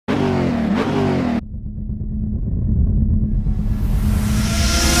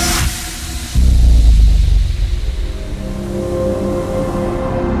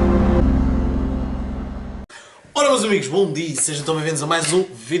amigos, bom dia, sejam tão bem-vindos a mais um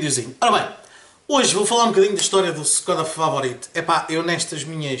videozinho. Ora bem, hoje vou falar um bocadinho da história do Skoda Favorit. Epá, eu nestas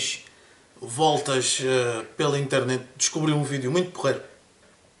minhas voltas pela internet descobri um vídeo muito porreiro.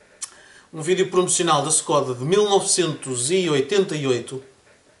 Um vídeo promocional da Skoda de 1988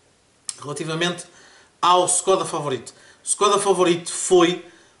 relativamente ao Skoda Favorit. O Skoda Favorit foi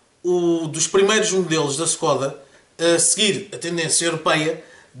um dos primeiros modelos da Skoda a seguir a tendência europeia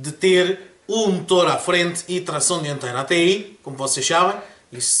de ter o motor à frente e tração dianteira. Até aí, como vocês sabem,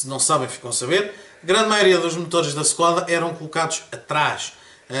 e se não sabem ficam a saber, a grande maioria dos motores da Skoda eram colocados atrás.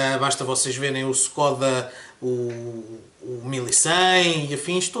 Basta vocês verem o Skoda, o 1100 e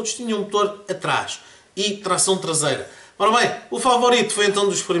afins, todos tinham um motor atrás e tração traseira. Ora bem, o Favorit foi então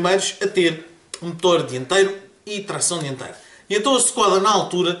dos primeiros a ter um motor dianteiro e tração dianteira. E então a Skoda, na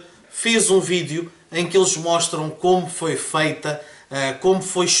altura, fez um vídeo em que eles mostram como foi feita, como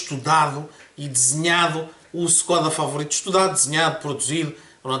foi estudado e desenhado o Skoda Favorit. Estudado, desenhado, produzido.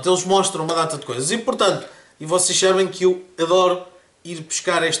 Pronto, eles mostram uma data de coisas. E portanto, e vocês sabem que eu adoro ir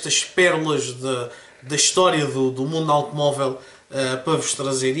buscar estas pérolas da história do mundo automóvel para vos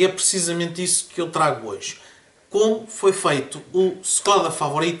trazer. E é precisamente isso que eu trago hoje. Como foi feito o Skoda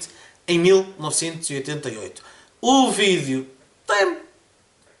Favorit em 1988. O vídeo tem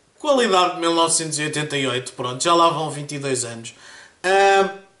qualidade de 1988, pronto, já lá vão 22 anos.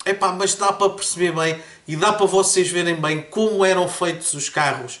 Epá, mas dá para perceber bem e dá para vocês verem bem como eram feitos os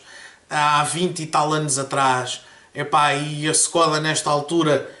carros há 20 e tal anos atrás. Epá, e a Skoda nesta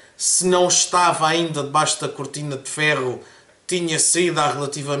altura, se não estava ainda debaixo da cortina de ferro, tinha saído há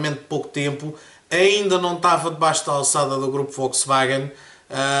relativamente pouco tempo, ainda não estava debaixo da alçada do grupo Volkswagen,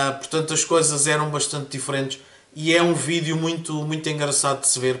 portanto as coisas eram bastante diferentes e é um vídeo muito engraçado de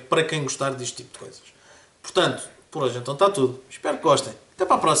se ver para quem gostar deste tipo de coisas. Portanto, por hoje então está tudo. Espero que gostem. Até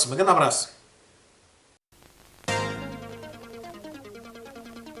para a próxima. Grande abraço.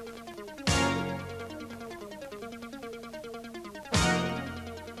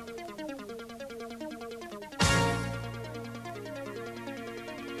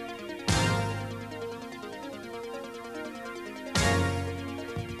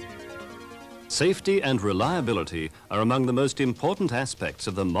 Safety and reliability are among the most important aspects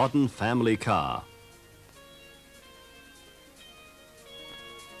of the modern family car.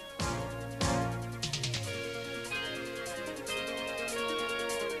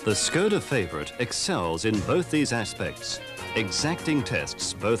 The Škoda Favorit excels in both these aspects. Exacting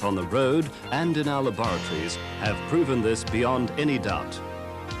tests, both on the road and in our laboratories, have proven this beyond any doubt.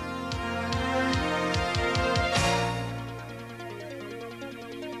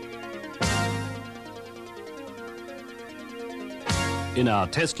 In our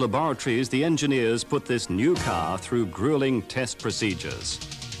test laboratories, the engineers put this new car through grueling test procedures.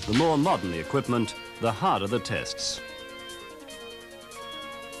 The more modern the equipment, the harder the tests.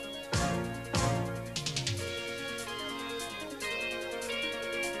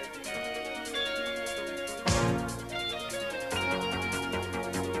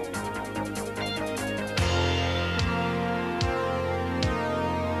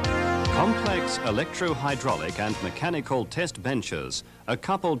 Complex electro-hydraulic and mechanical test benches are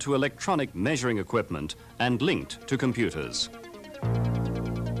coupled to electronic measuring equipment and linked to computers.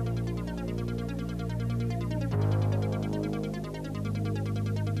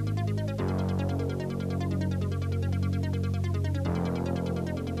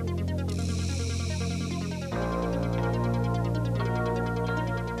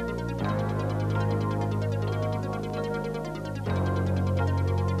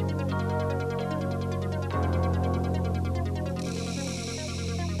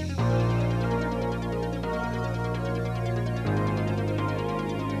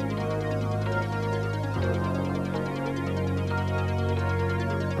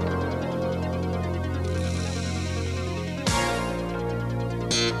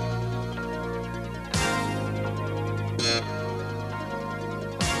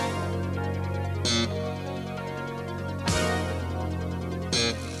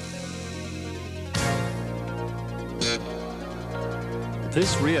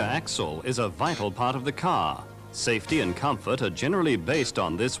 This rear axle is a vital part of the car. Safety and comfort are generally based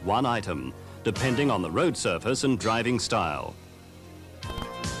on this one item, depending on the road surface and driving style.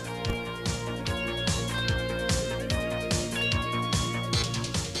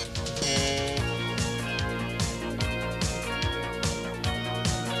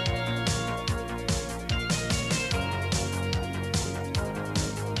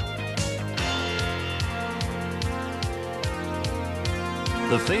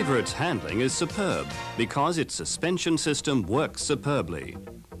 The Favorit's handling is superb because its suspension system works superbly.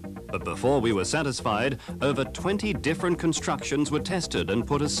 But before we were satisfied, over 20 different constructions were tested and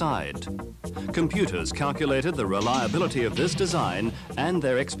put aside. Computers calculated the reliability of this design, and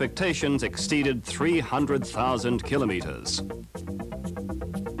their expectations exceeded 300,000 kilometers.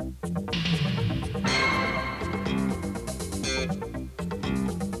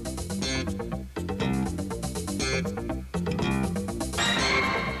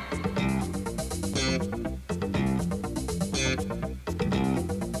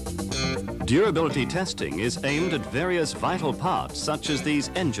 Durability testing is aimed at various vital parts, such as these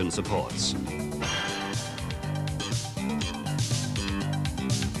engine supports.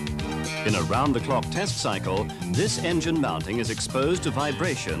 In a round-the-clock test cycle, this engine mounting is exposed to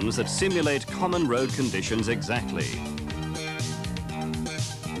vibrations that simulate common road conditions exactly.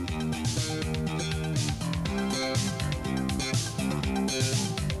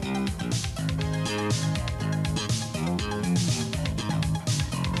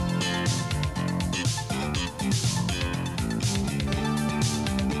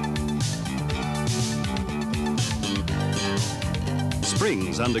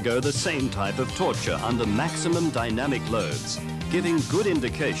 Springs undergo the same type of torture under maximum dynamic loads, giving good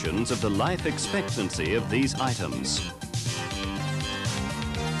indications of the life expectancy of these items.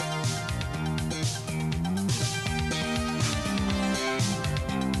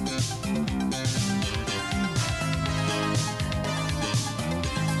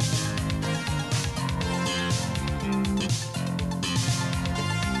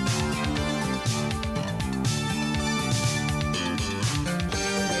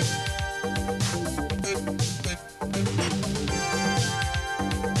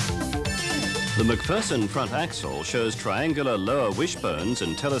 The McPherson front axle shows triangular lower wishbones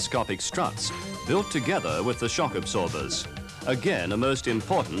and telescopic struts built together with the shock absorbers. Again, a most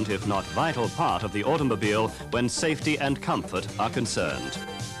important, if not vital, part of the automobile when safety and comfort are concerned.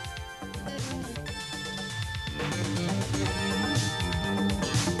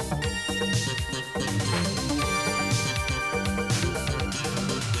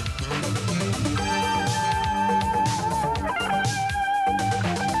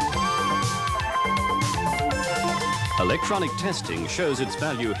 Electronic testing shows its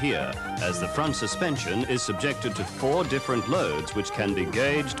value here, as the front suspension is subjected to 4 different loads which can be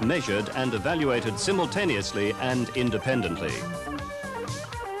gauged, measured and evaluated simultaneously and independently.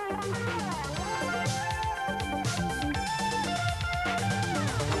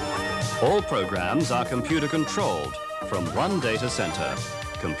 All programs are computer controlled from one data center.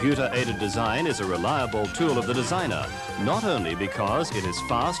 Computer-aided design is a reliable tool of the designer, not only because it is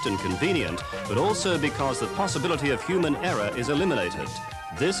fast and convenient, but also because the possibility of human error is eliminated.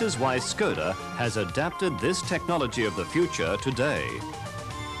 This is why Škoda has adapted this technology of the future today.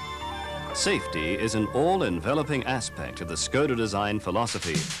 Safety is an all-enveloping aspect of the Škoda design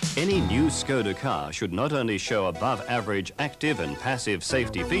philosophy. Any new Škoda car should not only show above-average active and passive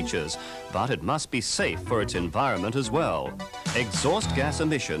safety features, but it must be safe for its environment as well. Exhaust gas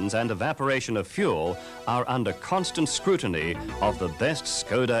emissions and evaporation of fuel are under constant scrutiny of the best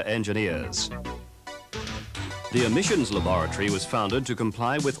Škoda engineers. The emissions laboratory was founded to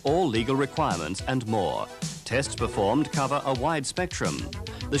comply with all legal requirements and more. Tests performed cover a wide spectrum.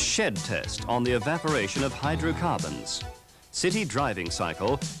 The shed test on the evaporation of hydrocarbons. City driving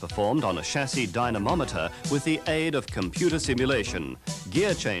cycle performed on a chassis dynamometer with the aid of computer simulation.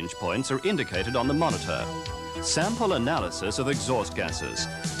 Gear change points are indicated on the monitor. Sample analysis of exhaust gases.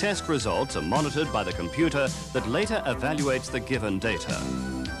 Test results are monitored by the computer that later evaluates the given data.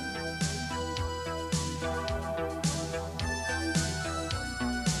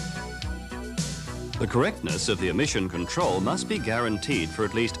 The correctness of the emission control must be guaranteed for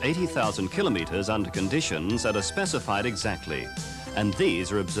at least 80,000 kilometers under conditions that are specified exactly. And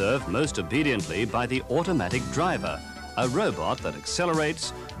these are observed most obediently by the automatic driver, a robot that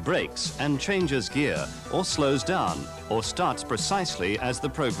accelerates, brakes and changes gear, or slows down, or starts precisely as the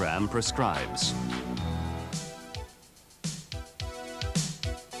program prescribes.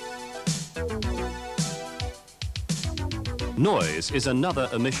 Noise is another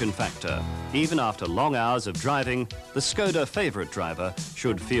emission factor. Even after long hours of driving, the Škoda Favorit driver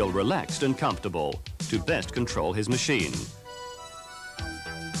should feel relaxed and comfortable to best control his machine.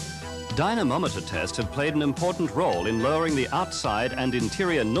 Dynamometer tests have played an important role in lowering the outside and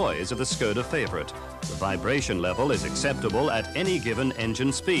interior noise of the Škoda Favorit. The vibration level is acceptable at any given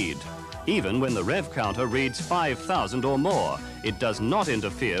engine speed. Even when the rev counter reads 5,000 or more, it does not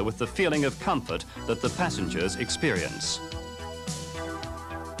interfere with the feeling of comfort that the passengers experience.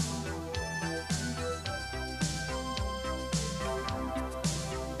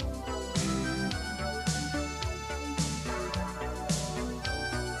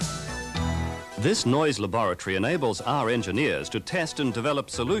 This noise laboratory enables our engineers to test and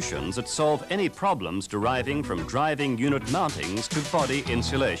develop solutions that solve any problems deriving from driving unit mountings to body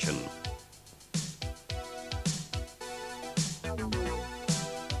insulation.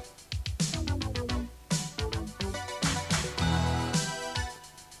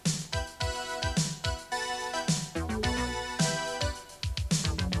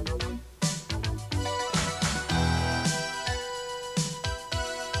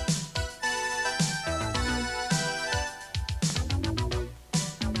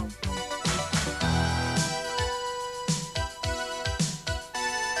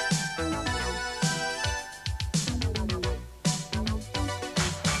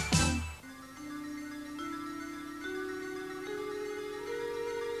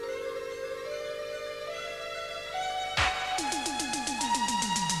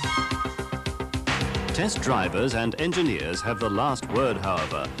 Test drivers and engineers have the last word,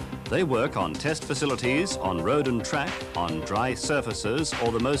 however. They work on test facilities, on road and track, on dry surfaces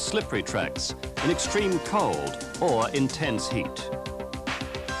or the most slippery tracks, in extreme cold or intense heat.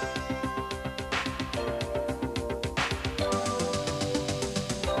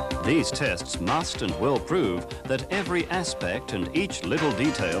 These tests must and will prove that every aspect and each little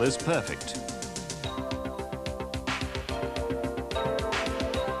detail is perfect.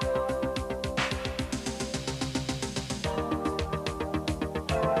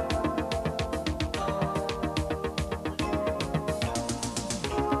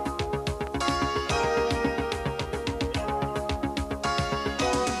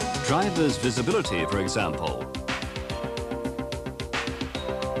 Driver's visibility, for example.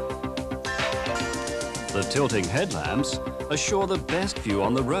 The tilting headlamps assure the best view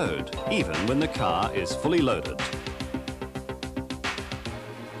on the road, even when the car is fully loaded.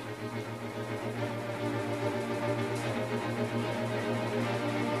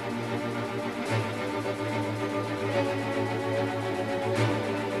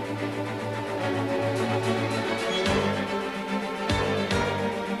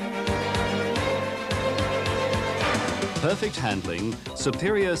 Perfect handling,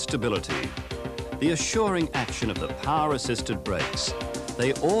 superior stability, the assuring action of the power-assisted brakes.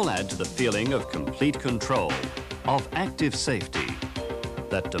 They all add to the feeling of complete control, of active safety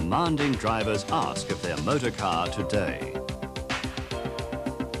that demanding drivers ask of their motor car today.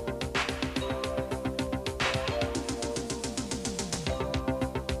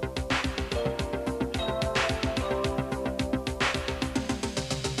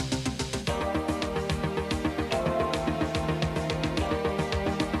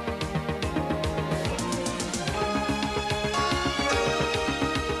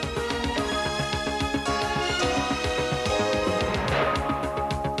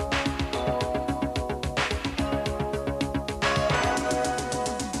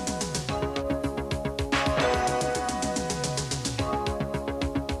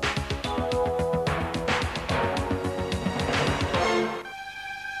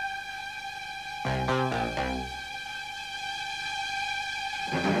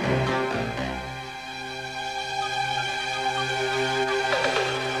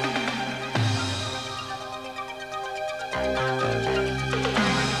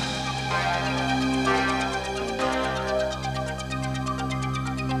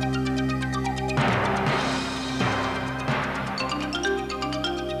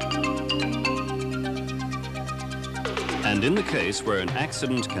 And in the case where an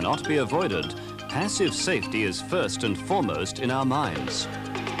accident cannot be avoided, passive safety is first and foremost in our minds.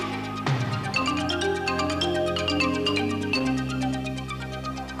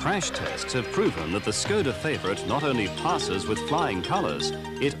 Crash tests have proven that the Škoda Favorit not only passes with flying colours,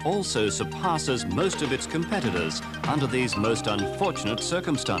 it also surpasses most of its competitors under these most unfortunate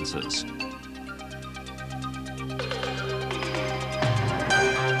circumstances.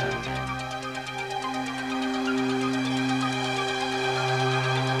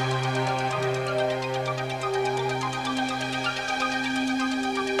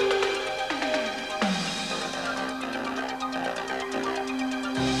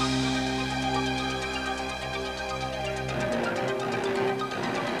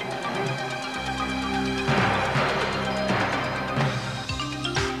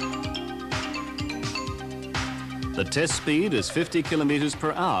 The test speed is 50 kilometers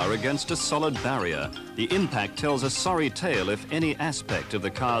per hour against a solid barrier. The impact tells a sorry tale if any aspect of the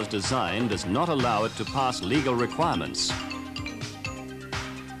car's design does not allow it to pass legal requirements.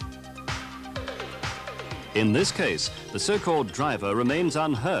 In this case, the so-called driver remains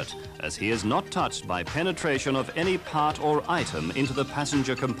unhurt, as he is not touched by penetration of any part or item into the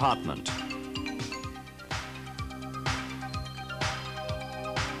passenger compartment.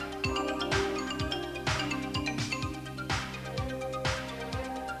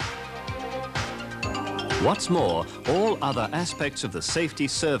 What's more, all other aspects of the safety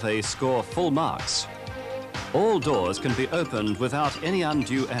survey score full marks. All doors can be opened without any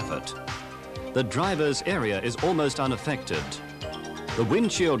undue effort. The driver's area is almost unaffected. The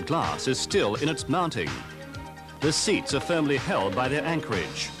windshield glass is still in its mounting. The seats are firmly held by their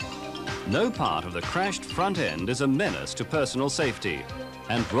anchorage. No part of the crashed front end is a menace to personal safety,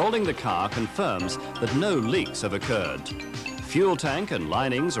 and rolling the car confirms that no leaks have occurred. Fuel tank and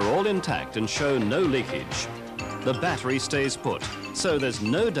linings are all intact and show no leakage. The battery stays put, so there's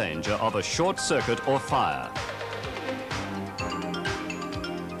no danger of a short circuit or fire.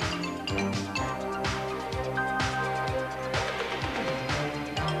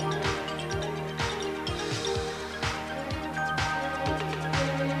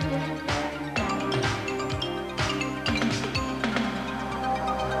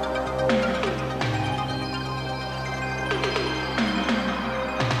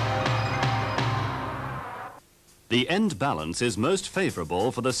 The end balance is most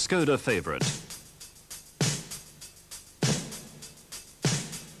favourable for the Škoda Favorit.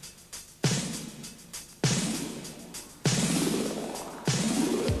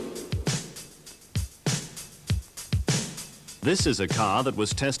 This is a car that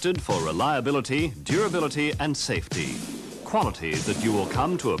was tested for reliability, durability and safety. Qualities that you will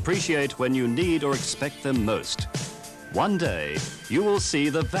come to appreciate when you need or expect them most. One day, you will see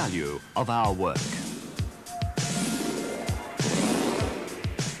the value of our work.